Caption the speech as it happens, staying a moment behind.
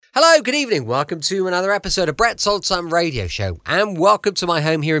Hello, good evening. Welcome to another episode of Brett's Old Time Radio Show, and welcome to my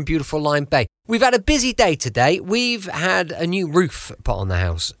home here in beautiful Lyme Bay. We've had a busy day today. We've had a new roof put on the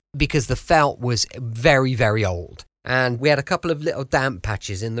house because the felt was very, very old, and we had a couple of little damp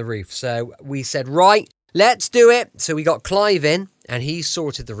patches in the roof. So we said, right, let's do it. So we got Clive in, and he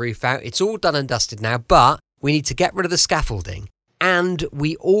sorted the roof out. It's all done and dusted now, but we need to get rid of the scaffolding. And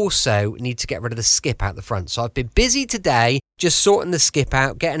we also need to get rid of the skip out the front. So I've been busy today just sorting the skip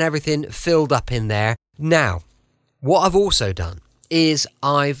out, getting everything filled up in there. Now, what I've also done is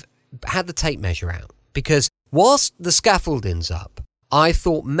I've had the tape measure out. Because whilst the scaffolding's up, I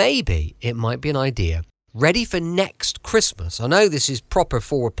thought maybe it might be an idea ready for next Christmas. I know this is proper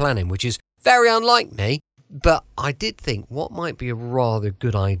forward planning, which is very unlike me. But I did think what might be a rather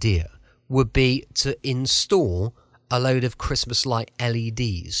good idea would be to install a load of Christmas light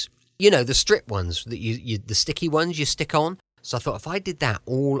LEDs. You know, the strip ones, that the sticky ones you stick on. So I thought if I did that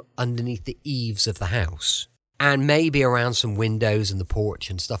all underneath the eaves of the house and maybe around some windows and the porch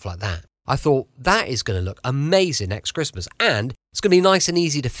and stuff like that, I thought that is going to look amazing next Christmas. And it's going to be nice and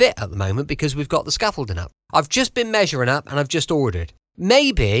easy to fit at the moment because we've got the scaffolding up. I've just been measuring up and I've just ordered.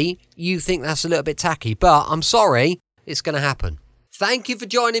 Maybe you think that's a little bit tacky, but I'm sorry, it's going to happen. Thank you for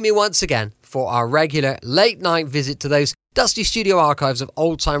joining me once again for our regular late night visit to those dusty studio archives of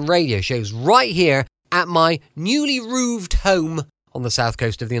old time radio shows right here at my newly roofed home on the south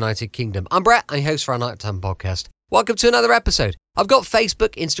coast of the United Kingdom. I'm Brett, I'm your host for our nighttime podcast. Welcome to another episode. I've got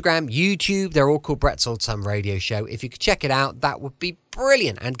Facebook, Instagram, YouTube. They're all called Brett's Old Time Radio Show. If you could check it out, that would be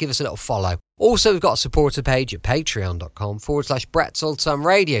brilliant, and give us a little follow. Also, we've got a supporter page at patreon.com/Brett's Old Time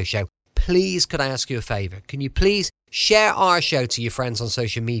Radio Show. Please, could I ask you a favour? Can you please share our show to your friends on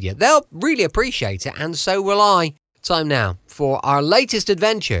social media? They'll really appreciate it, and so will I. Time now for our latest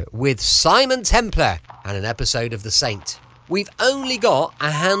adventure with Simon Templar and an episode of The Saint. We've only got a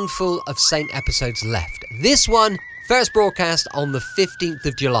handful of Saint episodes left. This one first broadcast on the 15th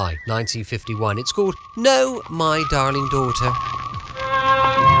of July, 1951. It's called No, My Darling Daughter.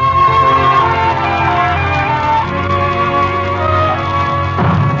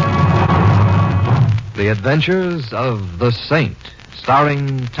 The Adventures of the Saint,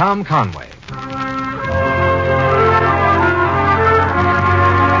 starring Tom Conway.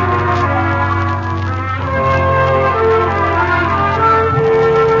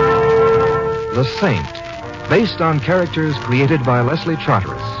 The Saint, based on characters created by Leslie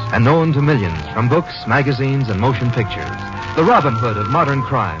Charteris and known to millions from books, magazines, and motion pictures. The Robin Hood of modern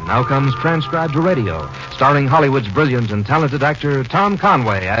crime now comes transcribed to radio, starring Hollywood's brilliant and talented actor Tom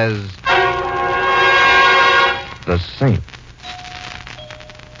Conway as The Saint.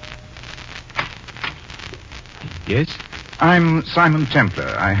 Yes? I'm Simon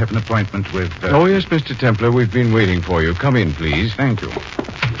Templar. I have an appointment with... Oh, yes, Mr. Templar. We've been waiting for you. Come in, please. Thank you.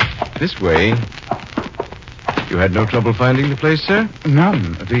 This way. You had no trouble finding the place, sir?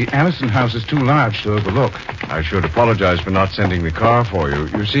 None. The Allison house is too large to overlook. I should apologize for not sending the car for you.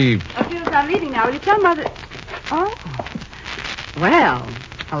 You see... As soon as I'm leaving now, will you tell Mother... Oh. Well,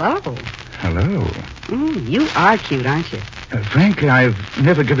 hello. Hello. You are cute, aren't you? Frankly, I've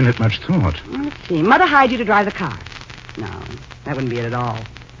never given it much thought. Well, let's see. Mother hired you to drive the car. No, that wouldn't be it at all.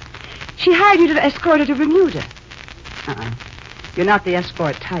 She hired you to escort her to Bermuda. You're not the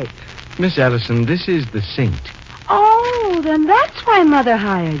escort type. Miss Allison, this is the Saint. Oh, then that's why Mother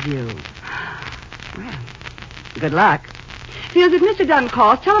hired you. Well, good luck. Fields, if Mr. Dunn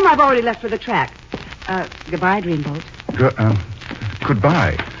calls, tell him I've already left for the track. Goodbye, Dreamboat.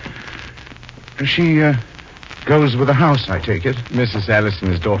 Goodbye. She, goes with the house, I take it. Mrs.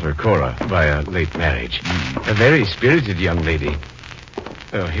 Allison's daughter, Cora, by a late marriage. A very spirited young lady.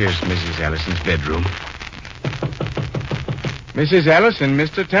 Oh, here's Mrs. Allison's bedroom. Mrs. Allison,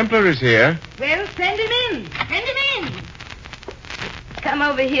 Mr. Templar is here. Well, send him in. Send him in. Come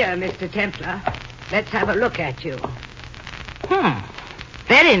over here, Mr. Templar. Let's have a look at you.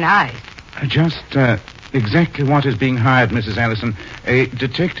 Very nice. Just, exactly what is being hired, Mrs. Allison? A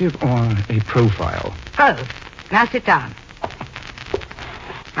detective or a profile? Both. Now sit down.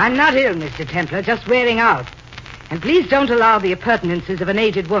 I'm not ill, Mr. Templar, just wearing out. And please don't allow the appurtenances of an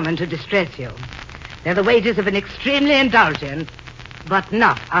aged woman to distress you. They're the wages of an extremely indulgent, but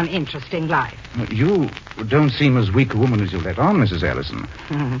not uninteresting life. You don't seem as weak a woman as you let on, Mrs. Allison.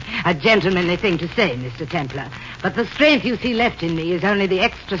 A gentlemanly thing to say, Mr. Templar. But the strength you see left in me is only the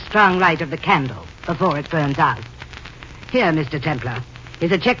extra strong light of the candle before it burns out. Here, Mr. Templar,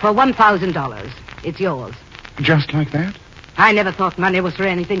 is a check for $1,000. It's yours. Just like that? I never thought money was for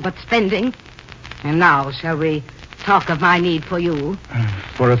anything but spending. And now, shall we talk of my need for you?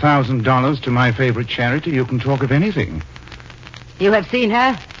 For $1,000 to my favorite charity, you can talk of anything. You have seen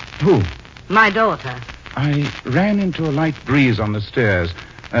her? Who? My daughter. I ran into a light breeze on the stairs.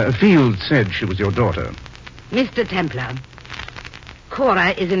 Field said she was your daughter. Mr. Templar,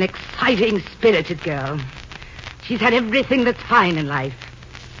 Cora is an exciting, spirited girl. She's had everything that's fine in life.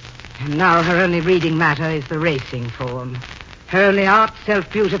 And now her only reading matter is the racing form. Her only art,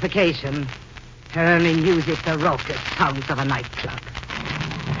 self-beautification. Her only music, the raucous sounds of a nightclub.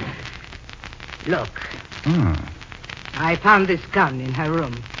 Look. I found this gun in her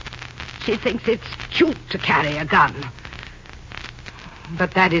room. She thinks it's cute to carry a gun.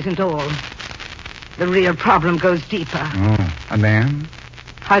 But that isn't all. The real problem goes deeper. Oh, a man?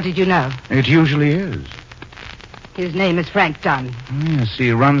 How did you know? It usually is. His name is Frank Dunn. Yes,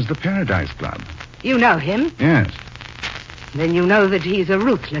 he runs the Paradise Club. You know him? Yes. Then you know that he's a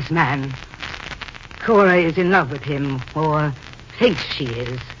ruthless man. Cora is in love with him, or thinks she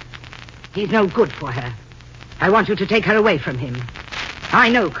is. He's no good for her. I want you to take her away from him. I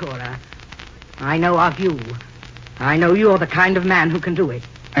know Cora. I know of you. I know you're the kind of man who can do it.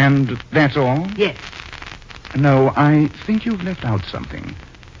 And that's all? Yes. No, I think you've left out something.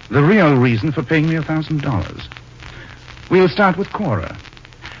 The real reason for paying me $1,000. We'll start with Cora.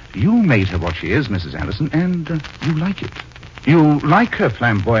 You made her what she is, Mrs. Allison, and you like it. You like her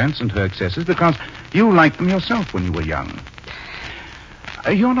flamboyance and her excesses because you liked them yourself when you were young.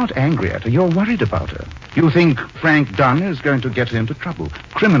 You're not angry at her. You're worried about her. You think Frank Dunn is going to get her into trouble,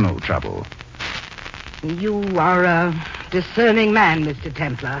 criminal trouble. You are a discerning man, Mr.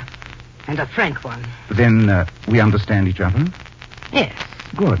 Templar, and a frank one. Then we understand each other? Yes.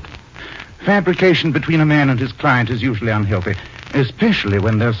 Good. Fabrication between a man and his client is usually unhealthy, especially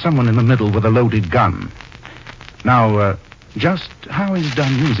when there's someone in the middle with a loaded gun. Now, just how is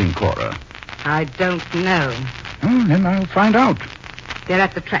Dunn using Cora? I don't know. Oh, then I'll find out. They're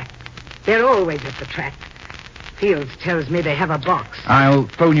at the track. They're always at the track. Fields tells me they have a box. I'll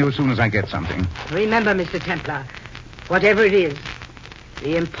phone you as soon as I get something. Remember, Mr. Templar, whatever it is,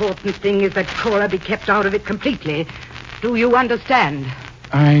 the important thing is that Cora be kept out of it completely. Do you understand?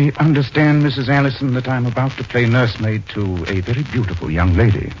 I understand, Mrs. Allison, that I'm about to play nursemaid to a very beautiful young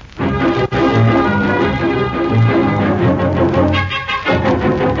lady.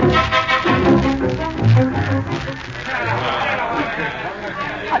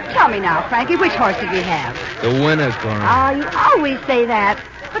 Tell me now, Frankie, which horse did we have? The winner, Cora. You always say that.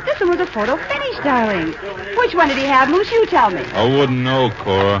 But this one was a photo finish, darling. Which one did he have, Moose? You tell me. I wouldn't know,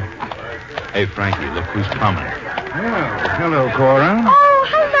 Cora. Hey, Frankie, look who's coming. Oh, hello, Cora. Oh,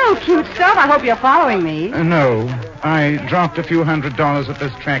 hello, cute stuff. I hope you're following me. No. I dropped a few $100s at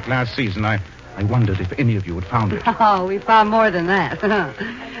this track last season. I wondered if any of you had found it. Oh, we found more than that.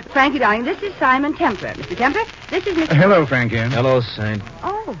 Frankie, darling, this is Simon Templar. Mr. Templar, this is Mr. Hello, Frankie. Hello, Saint.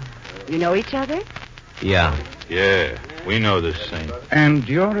 Oh, you know each other? Yeah. Yeah, we know this Saint. And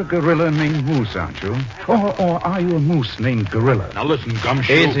you're a gorilla named Moose, aren't you? Or are you a moose named Gorilla? Now listen,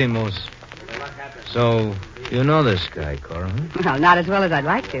 Gumshoe. Easy, Moose. So, you know this guy, Cora, huh? Well, not as well as I'd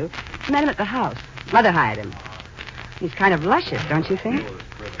like to. Met him at the house. Mother hired him. He's kind of luscious, don't you think?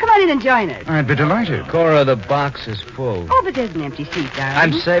 Come on in and join us. I'd be delighted. Cora, the box is full. Oh, but there's an empty seat, darling.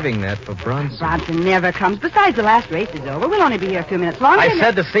 I'm saving that for Bronson. Bronson never comes. Besides, the last race is over. We'll only be here a few minutes longer. I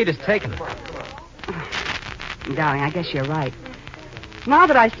said the seat is taken. Darling, I guess you're right. Now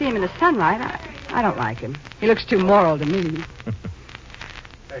that I see him in the sunlight, I don't like him. He looks too moral to me.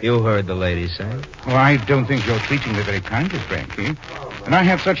 You heard the lady say. Oh, I don't think you're treating me very kindly, Frankie. And I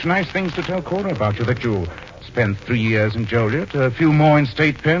have such nice things to tell Cora about you that you spent 3 years in Joliet, a few more in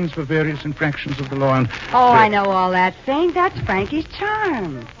state pens for various infractions of the law, and... Oh, I know all that, Saint. That's Frankie's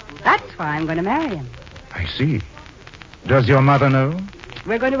charm. That's why I'm going to marry him. I see. Does your mother know?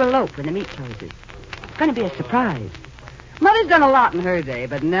 We're going to elope when the meet closes. It's going to be a surprise. Mother's done a lot in her day,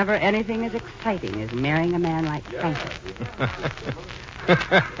 but never anything as exciting as marrying a man like Frankie.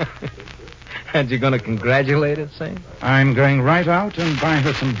 And you're going to congratulate her, Saint? I'm going right out and buy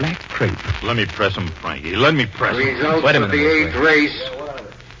her some black crepe. Let me press him, Frankie. Let me press him. Results Wait a of minute, the eighth race.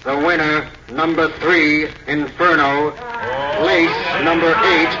 The winner, number 3, Inferno. Place, number 8,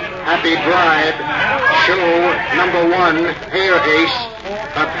 Happy Bride. Show, number 1, Air Ace.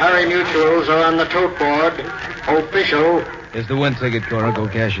 The pari-mutuals are on the tote board. Official. Here's the win ticket, Cora. Go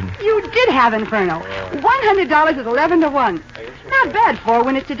cash it. You did have Inferno. $100 is 11-1. Not bad. 4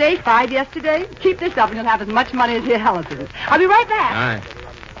 winners today, 5 yesterday. Keep this up and you'll have as much money as the Ellisons. I'll be right back.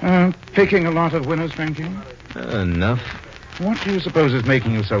 All right. Picking a lot of winners, Frankie? Enough. What do you suppose is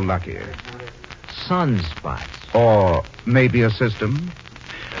making you so lucky? Sunspots. Or maybe a system?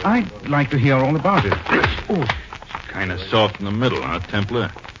 I'd like to hear all about it. Kind of soft in the middle, huh,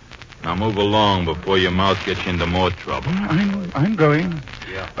 Templar? Now move along before your mouth gets you into more trouble. I'm going.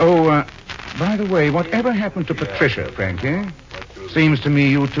 Yeah. Oh, by the way, whatever happened to Patricia, Frankie? Seems to me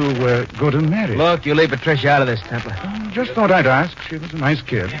you two were good and married. Look, you leave Patricia out of this, Templar. Just thought I'd ask. She was a nice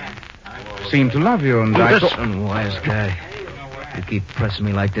kid. Seemed to love you, and I thought... Listen, wise guy. You keep pressing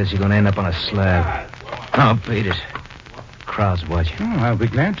me like this, you're going to end up on a slab. I'll beat it. Crowd's watching. Oh, I'll be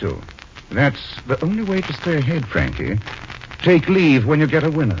glad to. That's the only way to stay ahead, Frankie. Take leave when you get a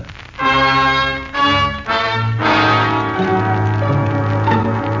winner.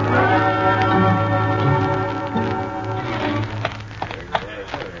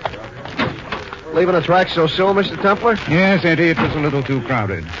 Leaving the track so soon, Mr. Templar? Yes, Eddie, it was a little too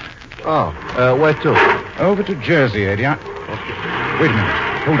crowded. Oh, where to? Over to Jersey, Eddie. Wait a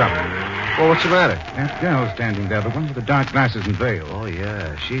minute. Hold up. Well, what's the matter? That girl standing there, the one with the dark glasses and veil. Oh,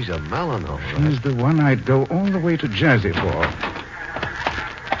 yeah, she's a melon, all right. She's the one I'd go all the way to Jersey for.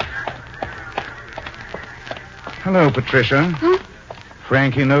 Hello, Patricia. Huh?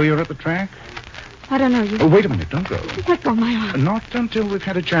 Frankie know you're at the track? I don't know you. Oh, wait a minute. Don't go. Let go of my arm. Not until we've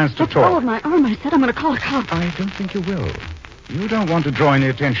had a chance to Let go of talk. my arm. I said I'm going to call a cop. I don't think you will. You don't want to draw any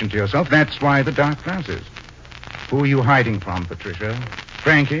attention to yourself. That's why the dark glasses. Who are you hiding from, Patricia?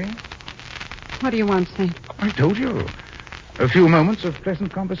 Frankie? What do you want, Saint? I told you. A few moments of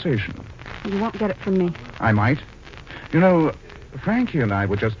pleasant conversation. You won't get it from me. I might. You know, Frankie and I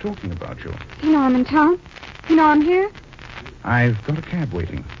were just talking about you. You know I'm in town? You know I'm here? I've got a cab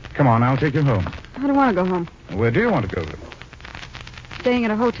waiting. Come on, I'll take you home. I don't want to go home. Where do you want to go to? Staying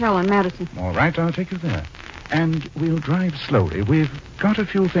at a hotel in Madison. All right, I'll take you there. And we'll drive slowly. We've got a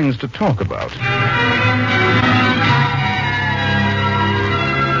few things to talk about.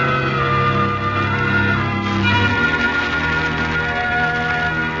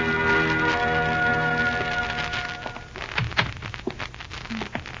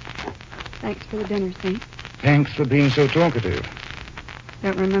 Thanks for the dinner, Saint. Thanks for being so talkative.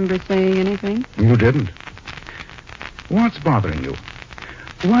 Don't remember saying anything. You didn't. What's bothering you?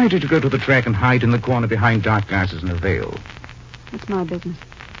 Why did you go to the track and hide in the corner behind dark glasses and a veil? That's my business.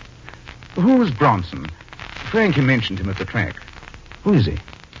 Who's Bronson? Frankie mentioned him at the track. Who is he?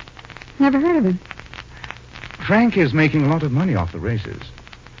 Never heard of him. Frankie is making a lot of money off the races.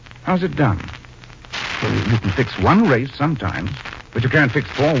 How's it done? Well, you can fix one race sometimes, but you can't fix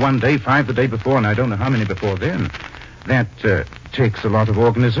 4 one day, 5 the day before, and I don't know how many before then. That takes a lot of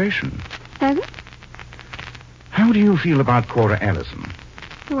organization. Does it? How do you feel about Cora Allison?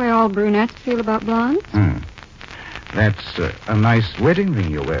 The way all brunettes feel about blondes. That's a nice wedding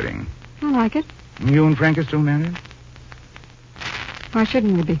ring you're wearing. I like it. You and Frank are still married? Why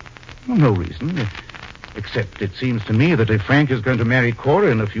shouldn't we be? Well, no reason. Except it seems to me that if Frank is going to marry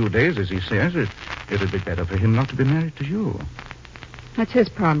Cora in a few days, as he says, it'd be better for him not to be married to you. That's his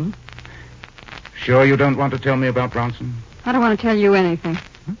problem. Sure you don't want to tell me about Bronson? I don't want to tell you anything.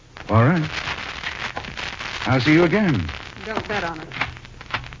 All right. I'll see you again. Don't bet on it.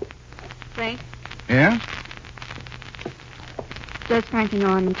 Saint, Yes? does Frankie know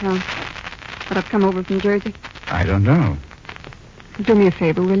I'm in town? But I've come over from Jersey? I don't know. Do me a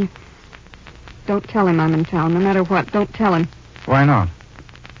favor, will you? Don't tell him I'm in town, no matter what. Don't tell him. Why not?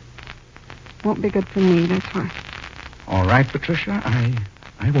 Won't be good for me, that's why. All right, Patricia.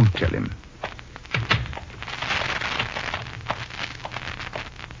 I won't tell him.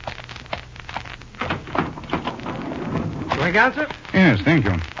 Quick answer? Yes, thank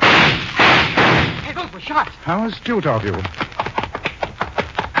you. Hey, look, we're shot. How astute of you.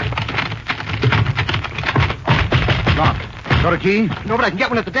 Locked. Got a key? No, but I can get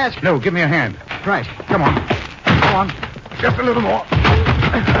one at the desk. No, give me a hand. Right. Come on. Go on. Just a little more.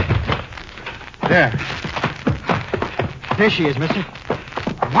 There. There she is, mister.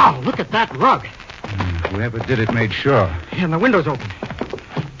 Wow, look at that rug. Whoever did it made sure. Yeah, and the window's open.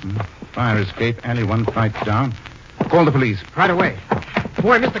 Fire escape, alley 1 flight down. Call the police. Right away.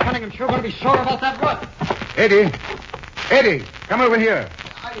 Boy, Mr. Cunningham's sure going to be sore about that rug. Eddie, come over here.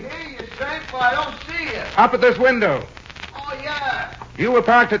 I hear you, Saint, but I don't see you. Up at this window. Oh, yeah. You were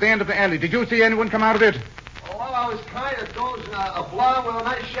parked at the end of the alley. Did you see anyone come out of it? Oh, well, I was kind of dozing. A blonde with a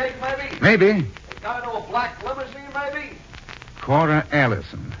nice shake, maybe? Maybe. Got into a black limousine, maybe? Cora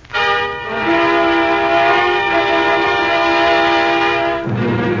Allison.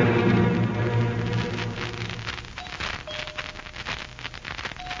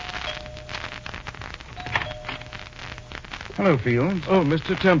 Hello, Fields. Oh,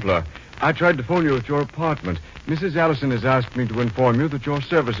 Mr. Templar. I tried to phone you at your apartment. Mrs. Allison has asked me to inform you that your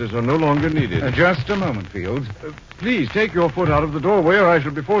services are no longer needed. Just a moment, Fields. Please take your foot out of the doorway or I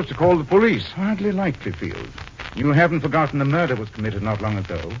shall be forced to call the police. Hardly likely, Fields. You haven't forgotten the murder was committed not long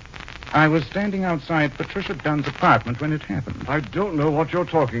ago. I was standing outside Patricia Dunn's apartment when it happened. I don't know what you're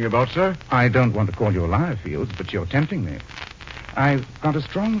talking about, sir. I don't want to call you a liar, Fields, but you're tempting me. I've got a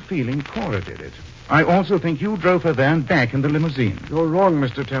strong feeling Cora did it. I also think you drove her there and back in the limousine. You're wrong,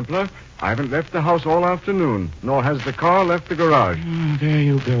 Mr. Templar. I haven't left the house all afternoon, nor has the car left the garage. There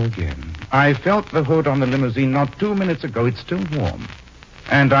you go again. I felt the hood on the limousine not 2 minutes ago. It's still warm.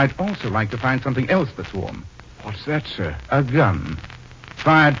 And I'd also like to find something else that's warm. What's that, sir? A gun.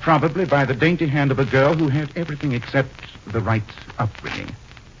 Fired probably by the dainty hand of a girl who had everything except the right upbringing.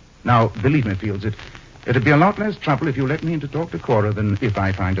 Now, believe me, Fields, it'd be a lot less trouble if you let me in to talk to Cora than if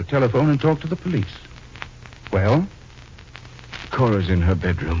I find a telephone and talk to the police. Well? Cora's in her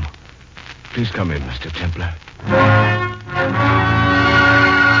bedroom. Please come in, Mr. Templar.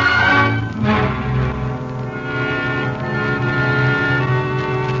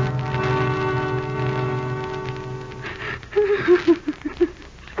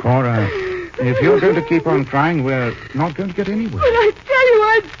 Cora, if you're going to keep on crying, we're not going to get anywhere. But I tell you,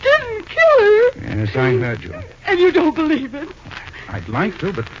 I didn't kill her. Yes, I heard you. And you don't believe it. I'd like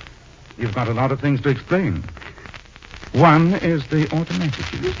to, but you've got a lot of things to explain. One is the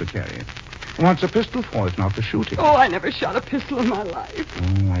automatic you used to carry. What's a pistol for if not for shooting? Oh, I never shot a pistol in my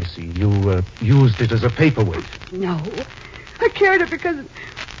life. Oh, I see. You used it as a paperweight. No. I carried it because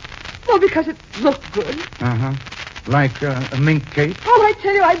it looked good. Uh-huh. Like a mink cape? Oh, I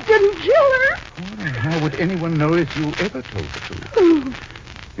tell you, I didn't kill her. Oh, how would anyone know if you ever told the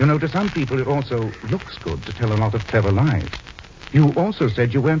truth? You know, to some people it also looks good to tell a lot of clever lies. You also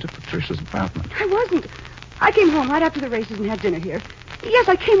said you went to Patricia's apartment. I wasn't. I came home right after the races and had dinner here. Yes,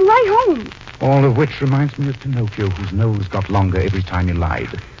 I came right home. All of which reminds me of Pinocchio, whose nose got longer every time he lied.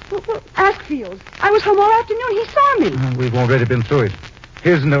 Well, ask Fields. I was home all afternoon. He saw me. We've already been through it.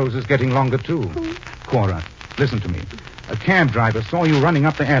 His nose is getting longer, too. Cora, listen to me. A cab driver saw you running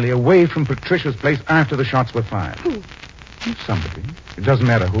up the alley away from Patricia's place after the shots were fired. Who? Somebody. It doesn't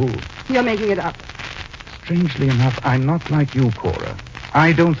matter who. You're making it up. Strangely enough, I'm not like you, Cora.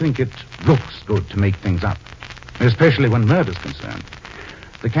 I don't think it looks good to make things up, especially when murder's concerned.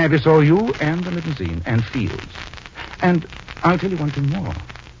 The cabbie saw you and the limousine and Fields. And I'll tell you one thing more.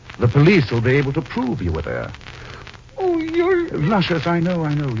 The police will be able to prove you were there. Oh, you're... Luscious, I know,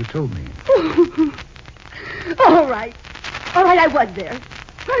 you told me. All right, I was there.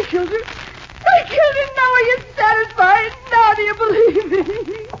 I killed her. I killed her. Now are you satisfied? Now do you believe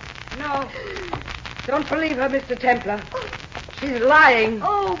me? No. Don't believe her, Mr. Templar. She's lying.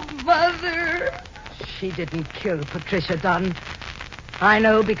 Oh, Mother. She didn't kill Patricia Dunn. I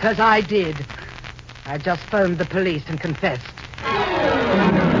know because I did. I just phoned the police and confessed.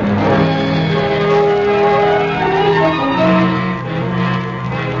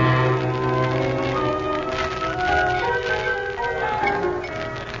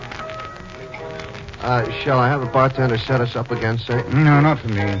 Shall I have a bartender set us up again, sir? No, not for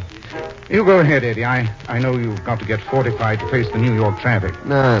me. You go ahead, Eddie. I know you've got to get fortified to face the New York traffic.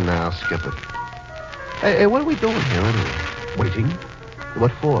 No, I'll skip it. Hey, what are we doing here, anyway? Waiting.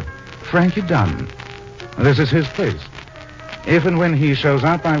 What for? Frankie Dunn. This is his place. If and when he shows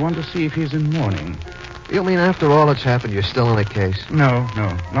up, I want to see if he's in mourning. You mean after all that's happened, you're still in the case? No,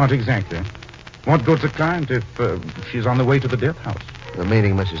 not exactly. What good's a client if she's on the way to the death house?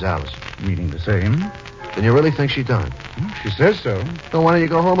 Meeting Mrs. Alice. Meaning the same. Then you really think she done? Well, she says so. Then why don't you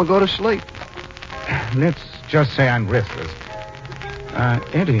go home and go to sleep? Let's just say I'm restless.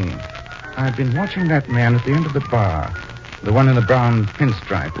 Eddie, I've been watching that man at the end of the bar. The one in the brown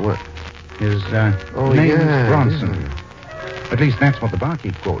pinstripe. What? His name is Bronson. Yeah. At least that's what the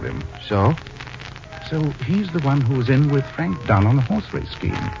barkeep called him. So? So he's the one who was in with Frank Dunn on the horse race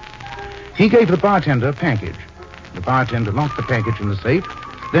scheme. He gave the bartender a package. The bartender locked the package in the safe,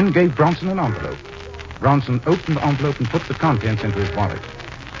 then gave Bronson an envelope. Bronson opened the envelope and put the contents into his wallet.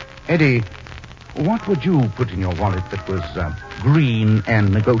 Eddie, what would you put in your wallet that was green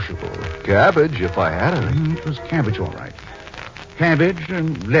and negotiable? Cabbage, if I had any. It was cabbage, all right. Cabbage,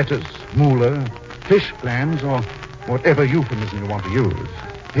 lettuce, moolah, fish clams, or whatever euphemism you want to use.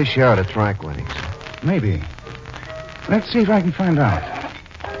 Fish out of tranquility. Maybe. Let's see if I can find out.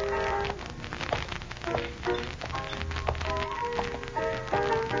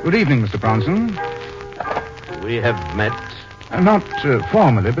 Good evening, Mr. Bronson. We have met? Not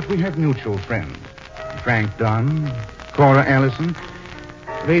formally, but we have mutual friends. Frank Dunn, Cora Allison.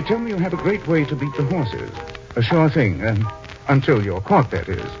 They tell me you have a great way to beat the horses. A sure thing. Until you're caught, that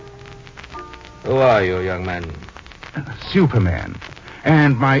is. Who are you, young man? Superman.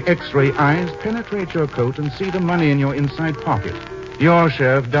 And my X-ray eyes penetrate your coat and see the money in your inside pocket. Your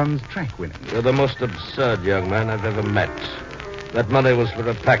share of Dunn's track winnings. You're the most absurd young man I've ever met. That money was for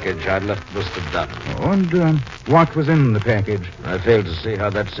a package I'd left Mr. Dunn. Oh, and what was in the package? I fail to see how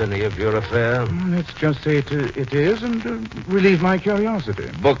that's any of your affair. Let's just say it is and relieve my curiosity.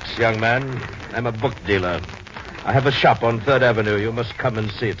 Books, young man. I'm a book dealer. I have a shop on 3rd Avenue. You must come and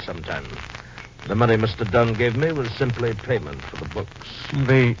see it sometime. The money Mr. Dunn gave me was simply payment for the books.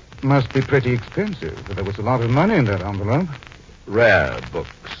 They must be pretty expensive, but there was a lot of money in that envelope. Rare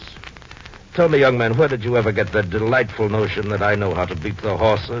books. Tell me, young man, where did you ever get that delightful notion that I know how to beat the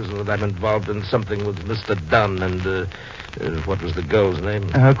horses and that I'm involved in something with Mr. Dunn and, what was the girl's name?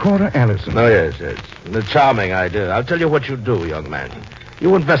 Cora Allison. Oh, yes. A charming idea. I'll tell you what you do, young man.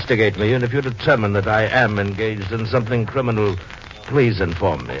 You investigate me, and if you determine that I am engaged in something criminal, please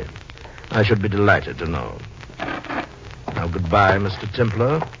inform me. I should be delighted to know. Now, goodbye, Mr.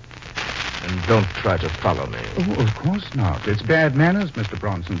 Templar. And don't try to follow me. Oh, of course not. It's bad manners, Mr.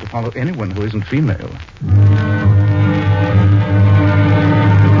 Bronson, to follow anyone who isn't female.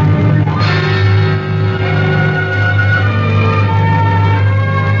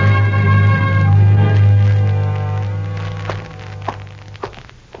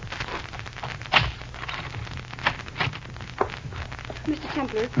 Mr.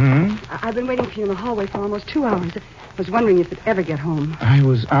 Templar. Hmm? I've been waiting for you in the hallway for almost 2 hours. I was wondering if you'd ever get home. I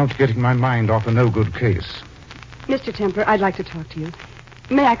was out getting my mind off a no-good case. Mr. Templar, I'd like to talk to you.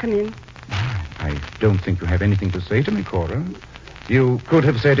 May I come in? I don't think you have anything to say to me, Cora. You could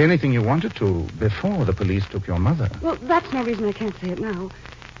have said anything you wanted to before the police took your mother. Well, that's no reason I can't say it now.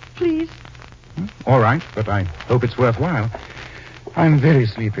 Please. All right, but I hope it's worthwhile. I'm very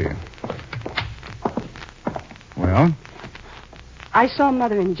sleepy. Well? I saw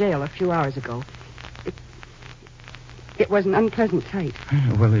Mother in jail a few hours ago. It was an unpleasant sight.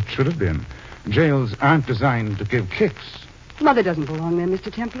 Well, it should have been. Jails aren't designed to give kicks. Mother doesn't belong there,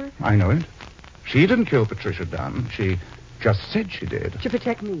 Mr. Templar. I know it. She didn't kill Patricia Dunn. She just said she did. To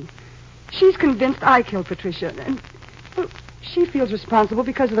protect me. She's convinced I killed Patricia. And, well, she feels responsible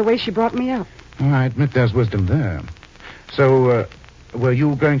because of the way she brought me up. Oh, I admit there's wisdom there. So, were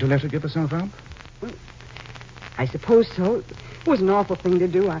you going to let her give herself up? Well, I suppose so. It was an awful thing to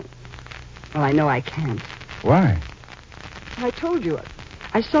do. I know I can't. Why? I told you.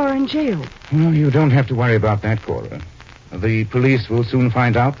 I saw her in jail. Well, you don't have to worry about that, Cora. The police will soon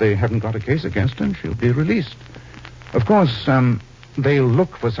find out they haven't got a case against her, and she'll be released. Of course, they'll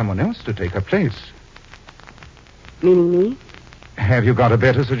look for someone else to take her place. Meaning me? Have you got a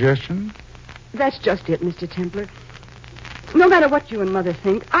better suggestion? That's just it, Mr. Templar. No matter what you and Mother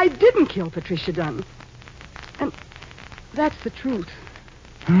think, I didn't kill Patricia Dunn. And that's the truth.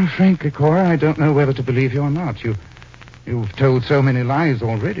 Oh, frankly, Cora, I don't know whether to believe you or not. You've told so many lies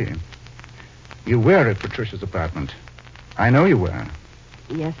already. You were at Patricia's apartment. I know you were.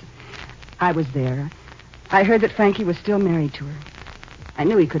 Yes, I was there. I heard that Frankie was still married to her. I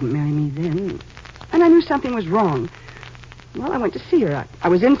knew he couldn't marry me then. And I knew something was wrong. Well, I went to see her. I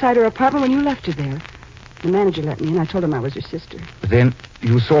was inside her apartment when you left her there. The manager let me in. I told him I was her sister. Then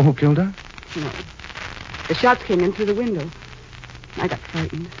you saw who killed her? No. The shots came in through the window. I got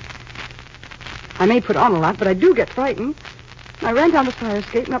frightened. I may put on a lot, but I do get frightened. I ran down the fire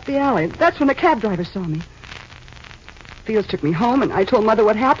escape and up the alley. That's when the cab driver saw me. Fields took me home, and I told Mother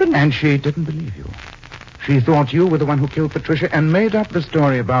what happened. And she didn't believe you. She thought you were the one who killed Patricia and made up the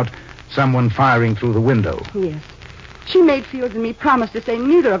story about someone firing through the window. Yes. She made Fields and me promise to say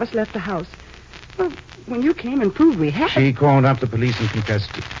neither of us left the house. Well, when you came and proved we had... She called up the police and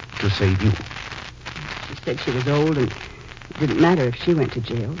confessed to save you. She said she was old and it didn't matter if she went to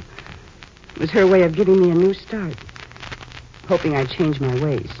jail. It was her way of giving me a new start. Hoping I'd change my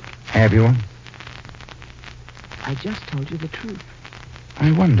ways. Have you? I just told you the truth.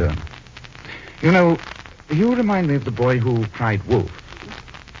 I wonder. You know, you remind me of the boy who cried wolf.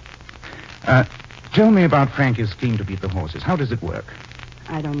 Tell me about Frankie's scheme to beat the horses. How does it work?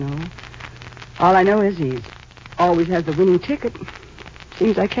 I don't know. All I know is he always has the winning ticket.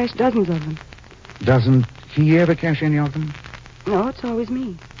 Seems I cashed dozens of them. Doesn't he ever cash any of them? No, it's always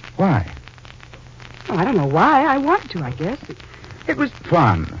me. Why? Oh, I don't know why. I wanted to, I guess. It was...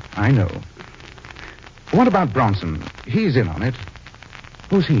 Fun, I know. What about Bronson? He's in on it.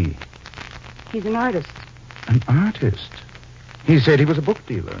 Who's he? He's an artist. An artist? He said he was a book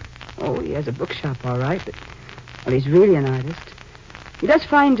dealer. Oh, he has a bookshop, all right, but... Well, he's really an artist. He does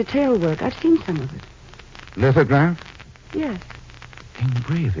fine detail work. I've seen some of it. Lithograph? Yes.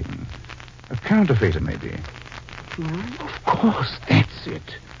 Engraving. A counterfeiter, maybe. Well? Of course, that's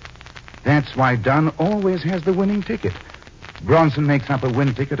it. That's why Dunn always has the winning ticket. Bronson makes up a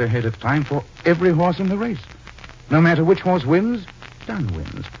win ticket ahead of time for every horse in the race. No matter which horse wins, Dunn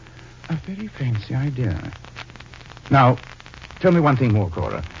wins. A very fancy idea. Now, Tell me one thing more,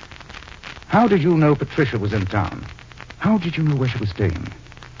 Cora. How did you know Patricia was in town? How did you know where she was staying?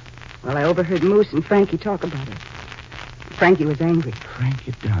 Well, I overheard Moose and Frankie talk about it. Frankie was angry.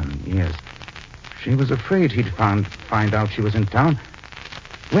 Frankie Dunn, yes. She was afraid he'd find out she was in town.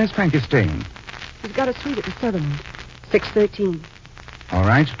 Where's Frankie staying? He's got a suite at the Sutherland. 613. All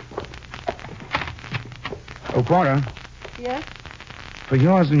right. Oh, Cora, Yes? for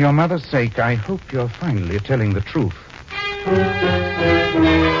yours and your mother's sake, I hope you're finally telling the truth.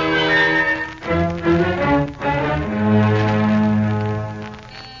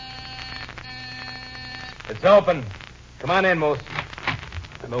 It's open. Come on in, Moose.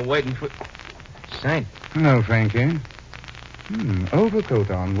 I've been waiting for... Saint. Hello, Frankie. Overcoat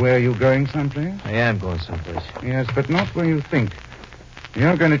on. Where are you going someplace? I am going someplace. Yes, but not where you think.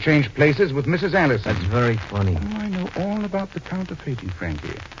 You're going to change places with Mrs. Allison. That's very funny. Oh, I know all about the counterfeiting,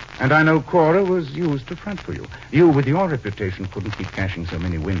 Frankie. And I know Cora was used to front for you. You, with your reputation, couldn't keep cashing so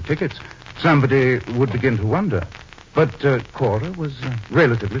many win tickets. Somebody would begin to wonder. But Cora was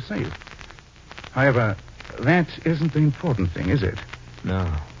relatively safe. However, that isn't the important thing, is it? No.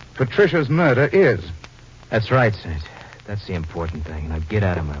 Patricia's murder is. That's right, Saint. That's the important thing. Now get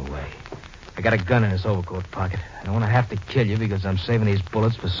out of my way. I got a gun in this overcoat pocket. I don't want to have to kill you because I'm saving these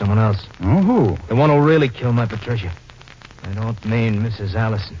bullets for someone else. Oh, who? The one who really killed my Patricia. I don't mean Mrs.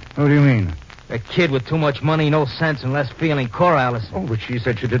 Allison. What do you mean? A kid with too much money, no sense, and less feeling, Cora Allison. Oh, but she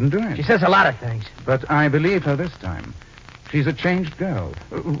said she didn't do it. She says a lot of things. But I believe her this time. She's a changed girl.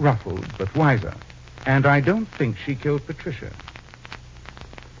 Ruffled, but wiser. And I don't think she killed Patricia.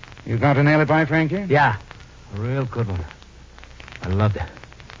 You got an alibi, Frankie? Yeah. A real good one. I loved her.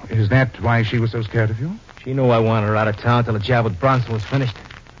 Is that why she was so scared of you? She knew I wanted her out of town till the job with Bronson was finished.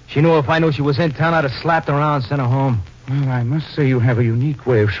 She knew if I knew she was in town, I'd have slapped her around and sent her home. Well, I must say you have a unique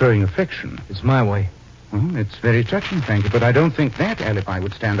way of showing affection. It's my way. Well, it's very touching, Frankie, but I don't think that alibi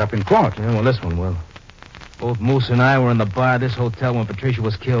would stand up in court. Yeah, well, this one will. Both Moose and I were in the bar at this hotel when Patricia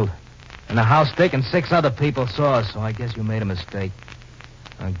was killed. And the house Dick and 6 other people saw us, so I guess you made a mistake.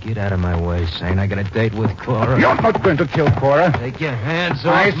 Now get out of my way, Saint. I got a date with Cora. You're not going to kill Cora. Take your hands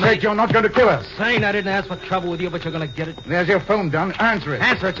off I me. said you're not going to kill her. Saint, I didn't ask for trouble with you, but you're going to get it. There's your phone, Dunn. Answer it.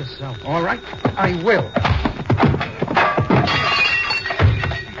 Answer it yourself. All right, I will.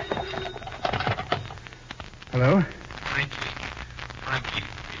 Hello? Frankie,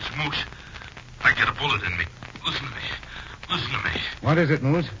 it's Moose. I get a bullet in me. Listen to me. What is it,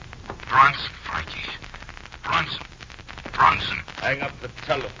 Moose? Bronson, Frankie. Bronson. Hang up the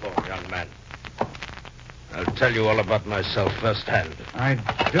telephone, young man. I'll tell you all about myself firsthand. I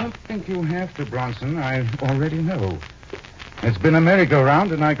don't think you have to, Bronson. I already know. It's been a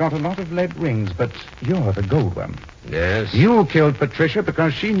merry-go-round, and I got a lot of lead rings, but you're the gold one. Yes? You killed Patricia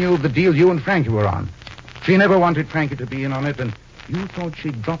because she knew the deal you and Frankie were on. She never wanted Frankie to be in on it, and you thought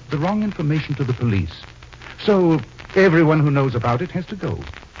she'd dropped the wrong information to the police. So everyone who knows about it has to go.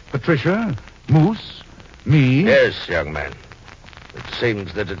 Patricia, Moose, me. Yes, young man. It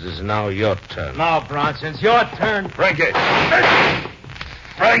seems that it is now your turn. No, Bronson, it's your turn. Frankie!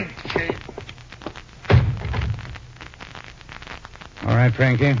 Frankie! All right,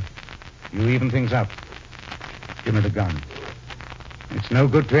 Frankie. You even things up. Give me the gun. It's no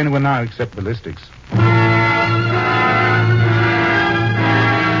good to anyone now except ballistics.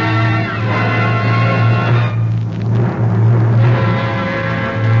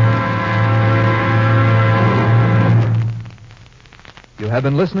 You have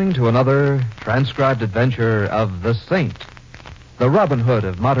been listening to another transcribed adventure of The Saint, the Robin Hood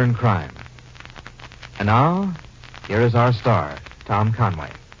of modern crime. And now, here is our star, Tom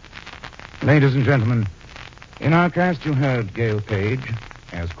Conway. Ladies and gentlemen, in our cast you heard Gail Page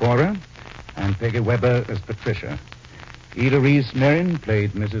as Cora and Peggy Weber as Patricia. Ida Reese Merrin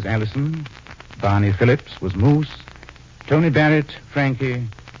played Mrs. Allison. Barney Phillips was Moose. Tony Barrett, Frankie.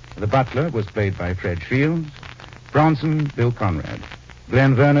 The butler was played by Fred Shields. Bronson, Bill Conrad.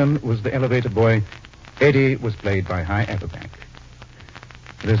 Glenn Vernon was the elevator boy. Eddie was played by Hy Averback.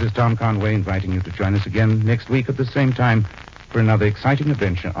 This is Tom Conway inviting you to join us again next week at the same time for another exciting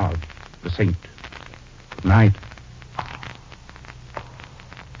adventure of The Saint. Good night.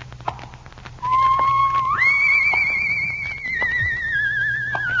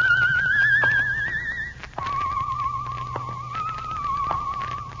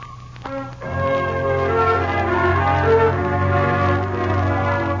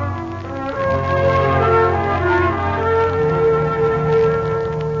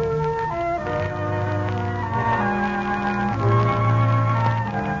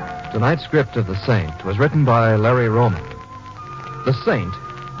 Tonight's script of The Saint was written by Larry Roman. The Saint,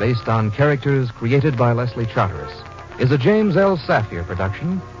 based on characters created by Leslie Charteris, is a James L. Safier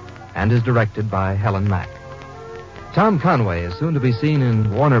production and is directed by Helen Mack. Tom Conway is soon to be seen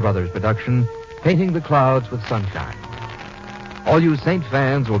in Warner Brothers production, Painting the Clouds with Sunshine. All you Saint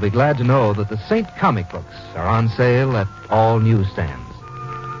fans will be glad to know that the Saint comic books are on sale at all newsstands.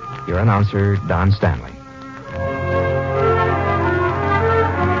 Your announcer, Don Stanley.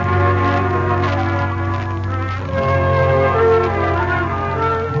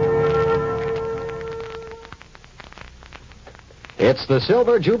 It's the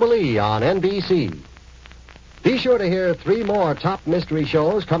Silver Jubilee on NBC. Be sure to hear 3 more top mystery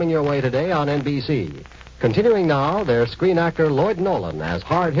shows coming your way today on NBC. Continuing now, there's screen actor Lloyd Nolan as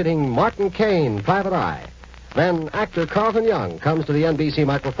hard-hitting Martin Caine, Private Eye. Then actor Carlton Young comes to the NBC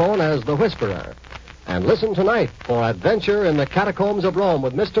microphone as the Whisperer. And listen tonight for Adventure in the Catacombs of Rome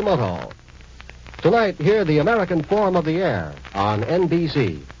with Mr. Moto. Tonight, hear the American Form of the Air on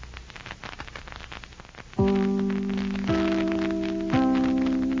NBC.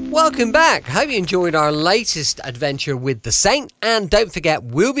 Welcome back. Hope you enjoyed our latest adventure with the Saint. And don't forget,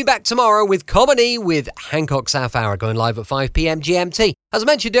 we'll be back tomorrow with comedy with Hancock South Hour, going live at 5 p.m. GMT. As I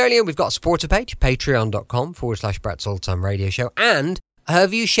mentioned earlier, we've got a supporter page, patreon.com/Brett's Old Time Radio Show. And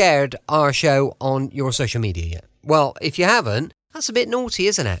have you shared our show on your social media yet? Well, if you haven't, that's a bit naughty,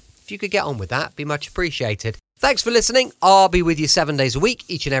 isn't it? If you could get on with that, be much appreciated. Thanks for listening. I'll be with you 7 days a week,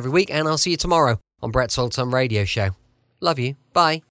 each and every week, and I'll see you tomorrow on Brett's Old Time Radio Show. Love you. Bye.